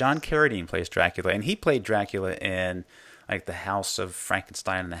 Yeah, John Carradine plays Dracula, and he played Dracula in like The House of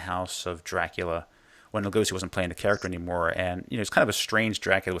Frankenstein and The House of Dracula when Lugosi wasn't playing the character anymore. And it's kind of a strange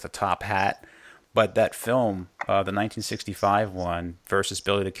Dracula with a top hat. But that film, the 1965 one versus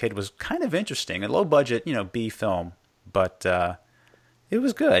Billy the Kid, was kind of interesting. A low budget, B film, but It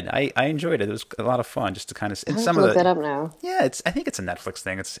was good. I enjoyed it. It was a lot of fun just to kind of, and I'll have some to of look that the, up now. yeah, I think it's a Netflix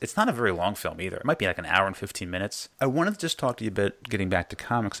thing. It's not a very long film either. It might be like an hour and 15 minutes. I wanted to just talk to you a bit, getting back to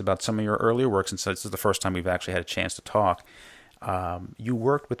comics, about some of your earlier works, and so this is the first time we've actually had a chance to talk. You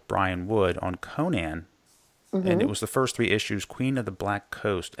worked with Brian Wood on Conan, and it was the first three issues, Queen of the Black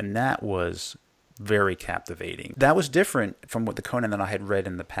Coast, and that was very captivating. That was different from what the Conan that I had read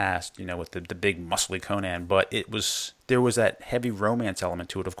in the past, with the big muscly Conan, but there was that heavy romance element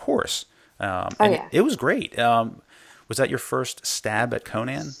to it, of course. And Yeah. it was great. Was that your first stab at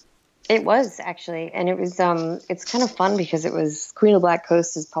Conan? It was actually, and it was it's kind of fun because it was Queen of the Black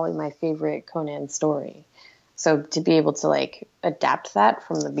Coast is probably my favorite Conan story. So to be able to like adapt that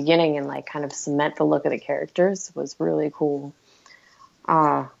from the beginning and like kind of cement the look of the characters was really cool.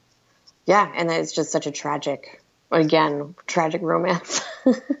 Yeah, and it's just such a tragic romance.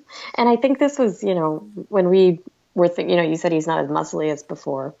 And I think this was, when we were you said he's not as muscly as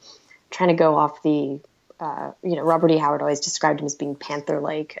before, trying to go off the Robert E. Howard always described him as being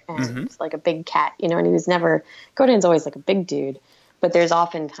panther-like and like a big cat, and he was never, Conan's always like a big dude, but there's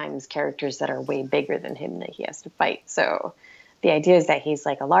oftentimes characters that are way bigger than him that he has to fight. So the idea is that he's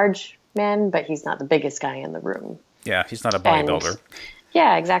like a large man, but he's not the biggest guy in the room. Yeah, he's not a bodybuilder.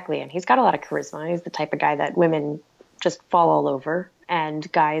 Yeah, exactly. And he's got a lot of charisma. He's the type of guy that women just fall all over,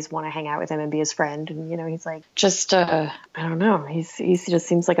 and guys want to hang out with him and be his friend. And, he's like, just, I don't know. He just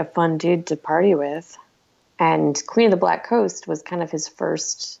seems like a fun dude to party with. And Queen of the Black Coast was kind of his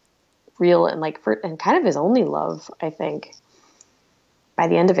first real and kind of his only love, I think. By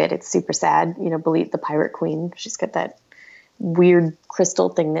the end of it, it's super sad. Belit, the pirate queen, she's got that weird crystal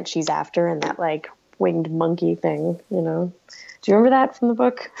thing that she's after, and that like winged monkey thing, Do you remember that from the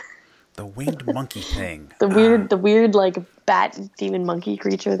book? The winged monkey thing. The weird like bat demon monkey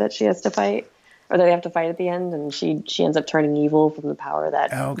creature that she has to fight, or that they have to fight at the end, and she ends up turning evil from the power of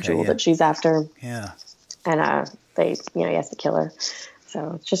that jewel that she's after. Yeah. And he has to kill her.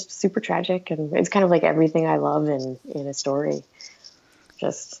 So it's just super tragic, and it's kind of like everything I love in a story.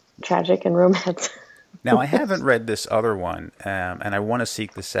 Just tragic and romance. Now, I haven't read this other one, and I want to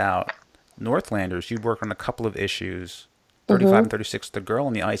seek this out. Northlanders, you'd worked on a couple of issues, 35 and 36, The Girl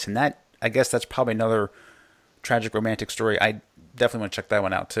on the Ice, and that, I guess that's probably another tragic romantic story. I definitely want to check that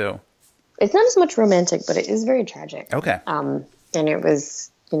one out, too. It's not as much romantic, but it is very tragic. Okay. And it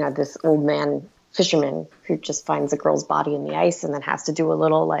was, this old man fisherman who just finds a girl's body in the ice and then has to do a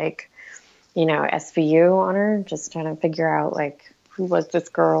little, SVU on her, just trying to figure out, who was this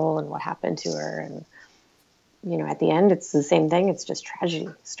girl and what happened to her. And, at the end, it's the same thing. It's just tragedy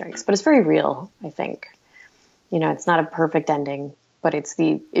strikes. But it's very real, I think. It's not a perfect ending, but it's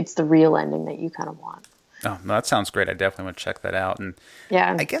the real ending that you kind of want. Oh, no, that sounds great. I definitely want to check that out. And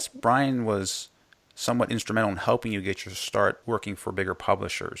yeah, I guess Brian was somewhat instrumental in helping you get your start working for bigger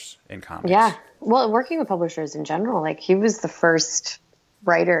publishers in comics. Yeah. Well, working with publishers in general, he was the first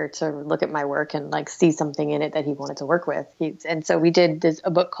writer to look at my work and see something in it that he wanted to work with. And so we did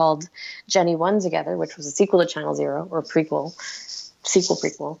a book called Jenny One together, which was a sequel to Channel Zero, or prequel.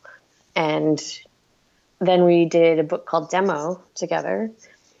 And then we did a book called Demo together,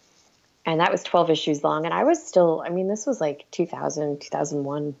 and that was 12 issues long. And I was still, this was 2000,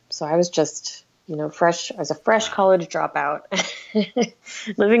 2001. So I was just, fresh. I was a fresh college dropout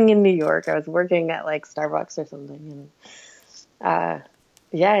living in New York. I was working at Starbucks or something. And,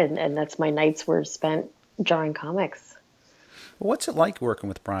 and that's my nights were spent drawing comics. What's it like working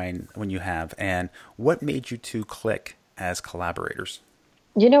with Brian when you have, and what made you two click as collaborators?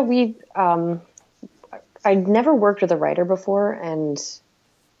 I'd never worked with a writer before, and,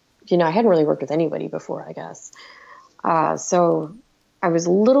 I hadn't really worked with anybody before, I guess. So I was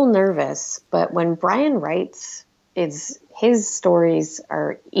a little nervous, but when Brian writes, his stories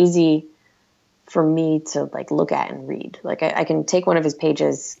are easy for me to look at and read. I can take one of his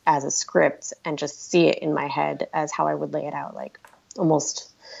pages as a script and just see it in my head as how I would lay it out,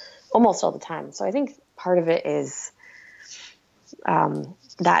 almost all the time. So I think part of it is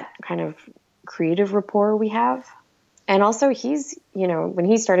that kind of creative rapport we have. And also he's, when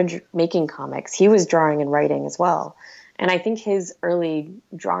he started making comics, he was drawing and writing as well. And I think his early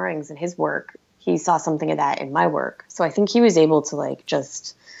drawings and his work, he saw something of that in my work. So I think he was able to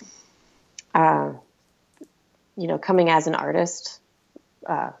just, coming as an artist,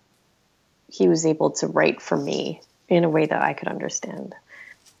 he was able to write for me in a way that I could understand.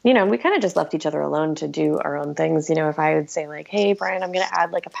 We kind of just left each other alone to do our own things. If I would say hey, Brian, I'm going to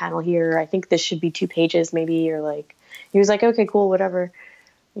add a panel here. I think this should be 2 pages maybe, or he was okay, cool, whatever,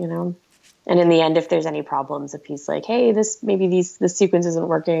 And in the end, if there's any problems, if he's hey, this sequence isn't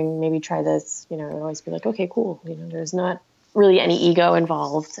working, maybe try this, I'd always be okay, cool. There's not really any ego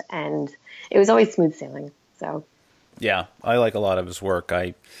involved, and it was always smooth sailing. So Yeah, I like a lot of his work.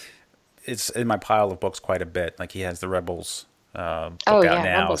 It's in my pile of books quite a bit. Like he has the Rebels oh book out yeah,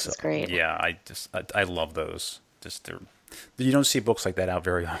 now. Rebels So is great. yeah, I love those. Just you don't see books like that out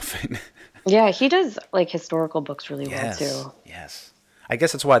very often. Yeah, he does like historical books really well Yes, too. yes. I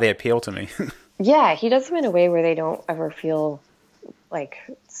guess that's why they appeal to me. Yeah, he does them in a way where they don't ever feel like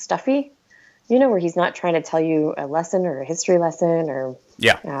stuffy, you know, where he's not trying to tell you a lesson or a history lesson or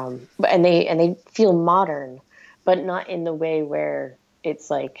Yeah. and they feel modern, but not in the way where it's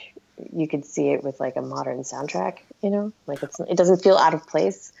like you could see it with like a modern soundtrack, you know, like it doesn't feel out of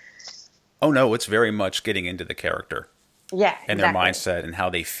place. Oh no, it's very much getting into the character Yeah, and their exactly. mindset and how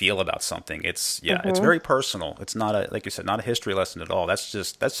they feel about something. It's Hmm. very personal. It's not a like you said, not a history lesson at all. That's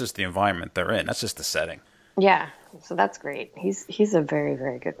just the environment they're in. That's just the setting. Yeah, so that's great. He's a very,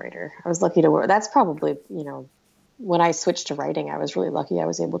 very good writer. I was lucky to work. That's probably, you know, when I switched to writing, I was really lucky. I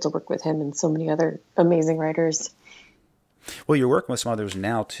was able to work with him and so many other amazing writers. Well, you're working with some others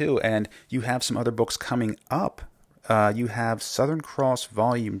now too, and you have some other books coming up. You have Southern Cross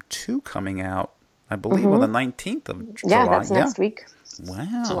Volume 2 coming out, I believe, on the 19th of Yeah, July. that's next week. Wow.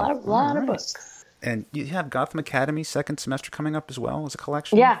 It's a All lot of right. books. And you have Gotham Academy second semester coming up as well as a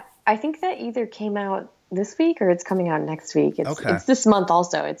collection? Yeah, I think that either came out this week or it's coming out next week. Okay. It's this month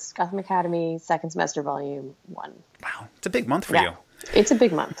also. It's Gotham Academy second semester volume 1. Wow. It's a big month for Yeah. you. It's a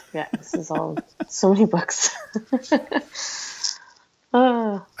big month. Yeah, this is all so many books.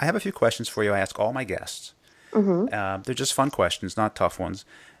 I have a few questions for you. I ask all my guests. They're just fun questions, not tough ones.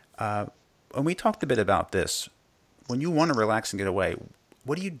 And we talked a bit about this. When you want to relax and get away,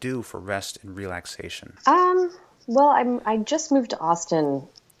 what do you do for rest and relaxation? Well, I just moved to Austin,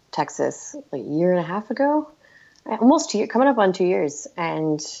 Texas, like a year and a half ago, almost 2 years, coming up on 2 years,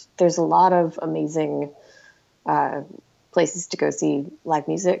 and there's a lot of amazing places to go see live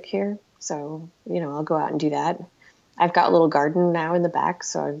music here. So, you know, I'll go out and do that. I've got a little garden now in the back,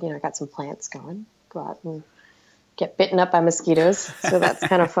 so you know, I got some plants going. Go out and get bitten up by mosquitoes, so that's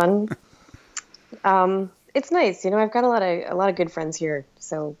kind of fun. It's nice, you know. I've got a lot of good friends here,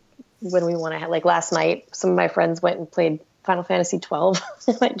 so when we want to have, like last night, some of my friends went and played Final Fantasy 12.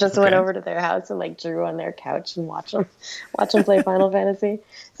 I just went over to their house and like drew on their couch and watch them play Final Fantasy.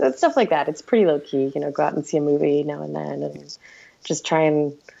 So it's stuff like that. It's pretty low key, you know. Go out and see a movie now and then, and just try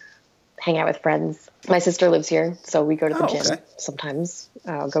and hang out with friends. My sister lives here, so we go to the gym sometimes.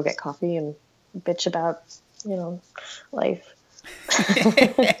 Go get coffee and bitch about, you know, life.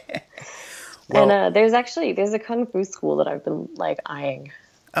 Well, And there's a kung fu school that I've been like eyeing.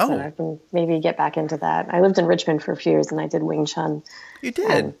 So I've been maybe get back into that. I lived in Richmond for a few years and I did Wing Chun. you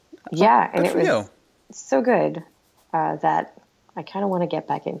did. Yeah, and Good it for was you. so good that I kind of want to get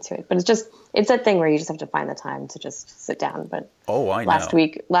back into it. But it's that thing where you just have to find the time to just sit down. But Oh, I know. last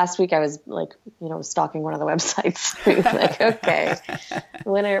week I was like, you know, stalking one of the websites. Like, okay,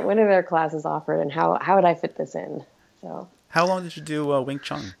 when are their classes offered and how would I fit this in? So How long did you do Wing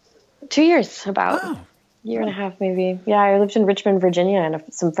Chun? 2 years, about. Oh, Year and a half, maybe. Yeah, I lived in Richmond, Virginia, and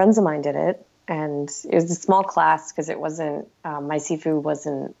some friends of mine did it. And it was a small class because it wasn't, my Sifu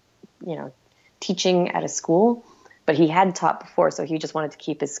wasn't, you know, teaching at a school, but he had taught before, so he just wanted to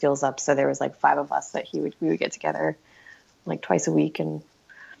keep his skills up. So there was like 5 of us that we would get together like twice a week, and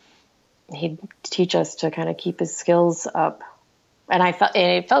he'd teach us to kind of keep his skills up. And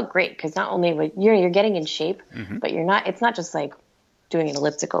it felt great because not only you're getting in shape, but it's not just like doing an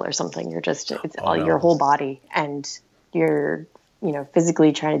elliptical or something. It's your whole body, and you're, you know,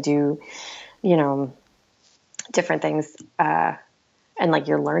 physically trying to do, you know, different things, and like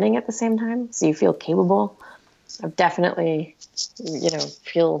you're learning at the same time, so you feel capable. I've definitely, you know,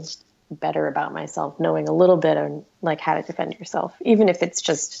 feel better about myself knowing a little bit on like how to defend yourself, even if it's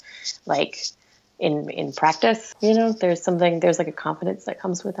just like in practice, you know. There's like a confidence that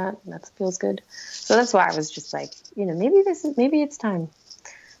comes with that, and that feels good. So that's why I was just like, you know, maybe it's time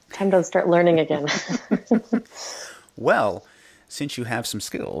to start learning again. well, since you have some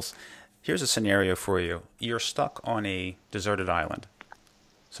skills, here's a scenario for you. You're stuck on a deserted island.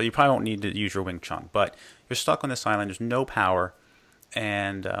 So you probably won't need to use your Wing Chun, but you're stuck on this island. There's no power,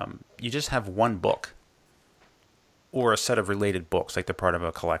 and you just have one book or a set of related books, like they're part of a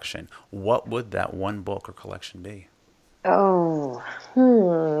collection. What would that one book or collection be?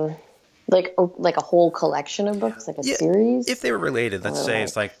 Like a whole collection of books, like a series. If they were related, let's say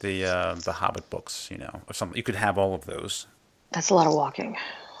it's like the Hobbit books, you know, or something. You could have all of those. That's a lot of walking.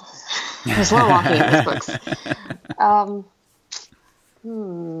 There's a lot of walking in these books.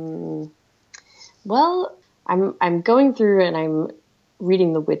 Well, I'm going through and I'm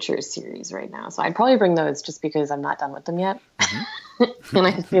reading the Witcher series right now. So I'd probably bring those just because I'm not done with them yet. Mm-hmm. And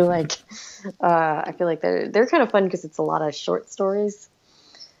I feel like they're kind of fun because it's a lot of short stories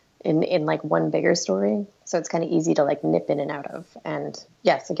in like one bigger story. So it's kind of easy to like nip in and out of. And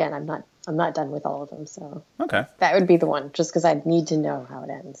yes, again, I'm not done with all of them. So okay, that would be the one just because I'd need to know how it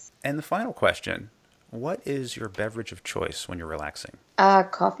ends. And the final question, what is your beverage of choice when you're relaxing?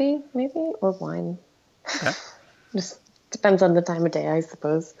 Coffee maybe, or wine. Okay. Just depends on the time of day, I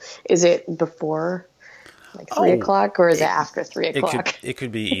suppose. Is it before like 3 o'clock or is it after 3 o'clock? It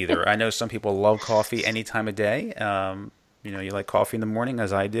could be either. I know some people love coffee any time of day. You like coffee in the morning,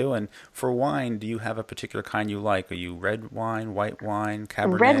 as I do. And for wine, do you have a particular kind you like? Are you red wine, white wine,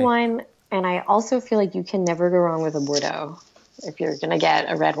 Cabernet? Red wine, and I also feel like you can never go wrong with a Bordeaux. If you're going to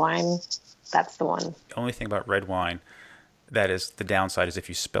get a red wine, that's the one. The only thing about red wine, that is the downside, is if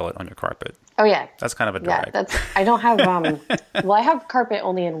you spill it on your carpet. Oh, yeah. That's kind of a drag. Yeah, I don't have, well, I have carpet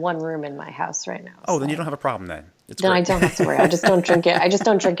only in one room in my house right now. Oh, so. Then you don't have a problem then. Then great. I don't have to worry. I just don't drink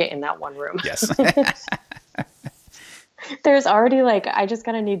it in that one room. Yes. There's already I just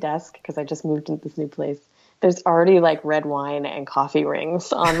got a new desk because I just moved into this new place. There's already red wine and coffee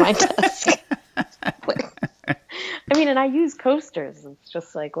rings on my desk. And I use coasters. It's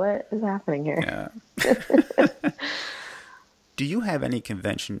just what is happening here? Yeah. Do you have any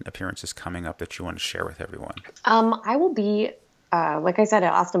convention appearances coming up that you want to share with everyone? I will be, like I said,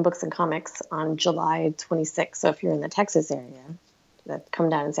 at Austin Books and Comics on July 26th. So if you're in the Texas area, come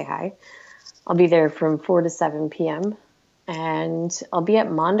down and say hi. I'll be there from 4 to 7 p.m. And I'll be at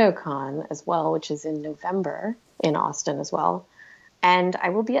MondoCon as well, which is in November in Austin as well. And I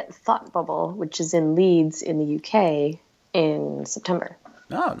will be at Thought Bubble, which is in Leeds in the UK in September.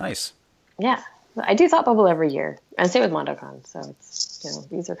 Oh, nice. Yeah. I do Thought Bubble every year. And same with MondoCon. So it's,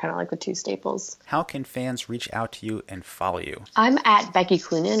 these are kind of the two staples. How can fans reach out to you and follow you? I'm at Becky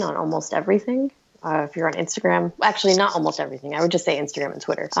Cloonan on almost everything. If you're on Instagram, actually not almost everything. I would just say Instagram and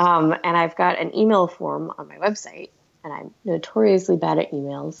Twitter. And I've got an email form on my website. And I'm notoriously bad at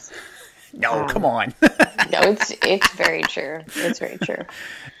emails. No, come on. No, it's very true. It's very true.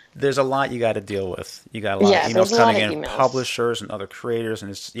 There's a lot you got to deal with. You got a lot of emails coming in, publishers and other creators,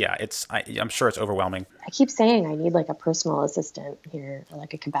 and I'm sure it's overwhelming. I keep saying I need a personal assistant here, or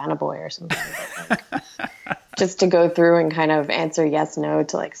a Cabana boy or something, just to go through and kind of answer yes, no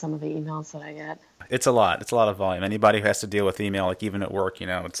to some of the emails that I get. It's a lot. It's a lot of volume. Anybody who has to deal with email, even at work,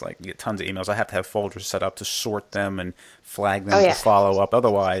 it's you get tons of emails. I have to have folders set up to sort them and flag them to follow up.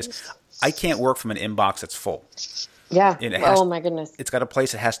 Otherwise, I can't work from an inbox that's full. Yeah. Oh my goodness. It's got a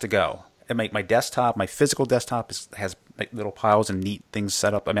place it has to go. And my desktop, my physical desktop has little piles and neat things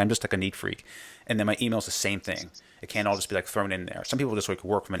set up. I'm just a neat freak. And then my email's the same thing. It can't all just be thrown in there. Some people just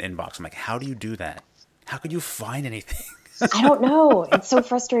work from an inbox. I'm how do you do that? How could you find anything? I don't know. It's so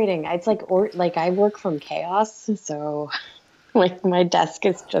frustrating. It's I work from chaos. So my desk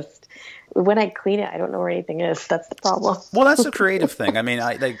is just, when I clean it, I don't know where anything is. That's the problem. Well, that's the creative thing.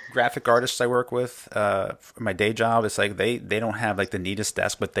 I graphic artists I work with, for my day job, it's they don't have the neatest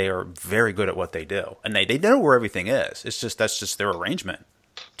desk, but they are very good at what they do. And they know where everything is. It's just, that's just their arrangement.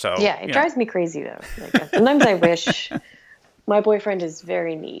 So yeah, it drives me crazy though. Sometimes I wish. My boyfriend is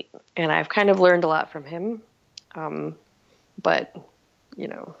very neat and I've kind of learned a lot from him. But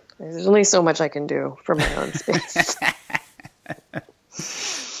there's only so much I can do for my own space.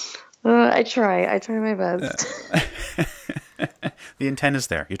 I try my best. The intent is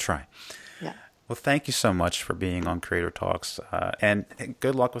there. You try. Yeah. Well, thank you so much for being on Creator Talks, and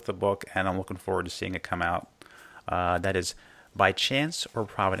good luck with the book. And I'm looking forward to seeing it come out. That is By Chance or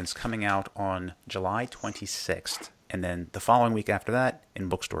Providence, coming out on July 26th, and then the following week after that in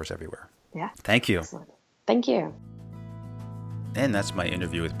bookstores everywhere. Yeah. Thank you. Excellent. Thank you. And that's my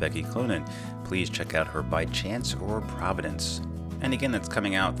interview with Becky Cloonan. Please check out her By Chance or Providence. And again, that's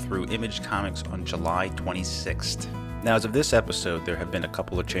coming out through Image Comics on July 26th. Now, as of this episode, there have been a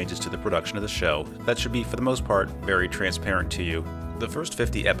couple of changes to the production of the show that should be, for the most part, very transparent to you. The first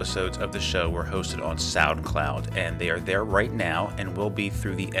 50 episodes of the show were hosted on SoundCloud, and they are there right now and will be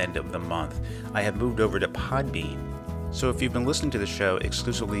through the end of the month. I have moved over to Podbean. So if you've been listening to the show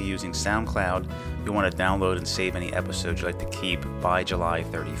exclusively using SoundCloud, you'll want to download and save any episodes you'd like to keep by July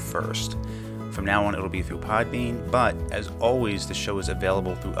 31st. From now on, it'll be through Podbean, but as always, the show is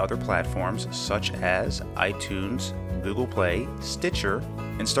available through other platforms such as iTunes, Google Play, Stitcher,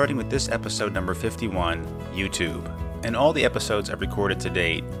 and starting with this episode number 51, YouTube. And all the episodes I've recorded to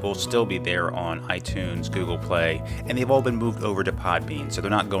date will still be there on iTunes, Google Play, and they've all been moved over to Podbean, so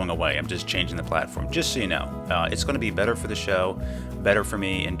they're not going away. I'm just changing the platform, just so you know. It's going to be better for the show, better for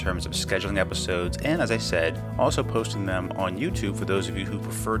me in terms of scheduling episodes, and as I said, also posting them on YouTube for those of you who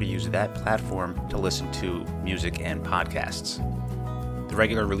prefer to use that platform to listen to music and podcasts. The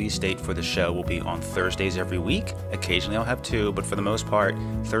regular release date for the show will be on Thursdays every week. Occasionally I'll have two, but for the most part,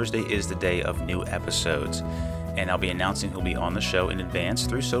 Thursday is the day of new episodes. And I'll be announcing who'll be on the show in advance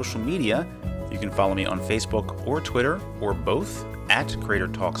through social media. You can follow me on Facebook or Twitter, or both, at Creator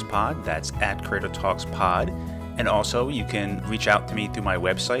Talks Pod. That's at Creator Talks Pod. And also, you can reach out to me through my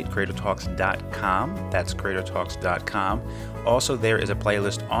website, creatortalks.com. That's creatortalks.com. Also, there is a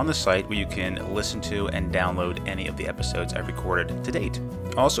playlist on the site where you can listen to and download any of the episodes I've recorded to date.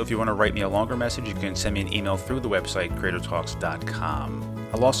 Also, if you want to write me a longer message, you can send me an email through the website, creatortalks.com.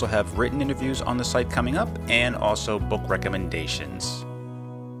 I'll also have written interviews on the site coming up, and also book recommendations.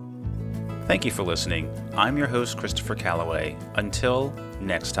 Thank you for listening. I'm your host, Christopher Calloway. Until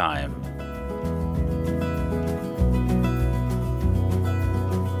next time.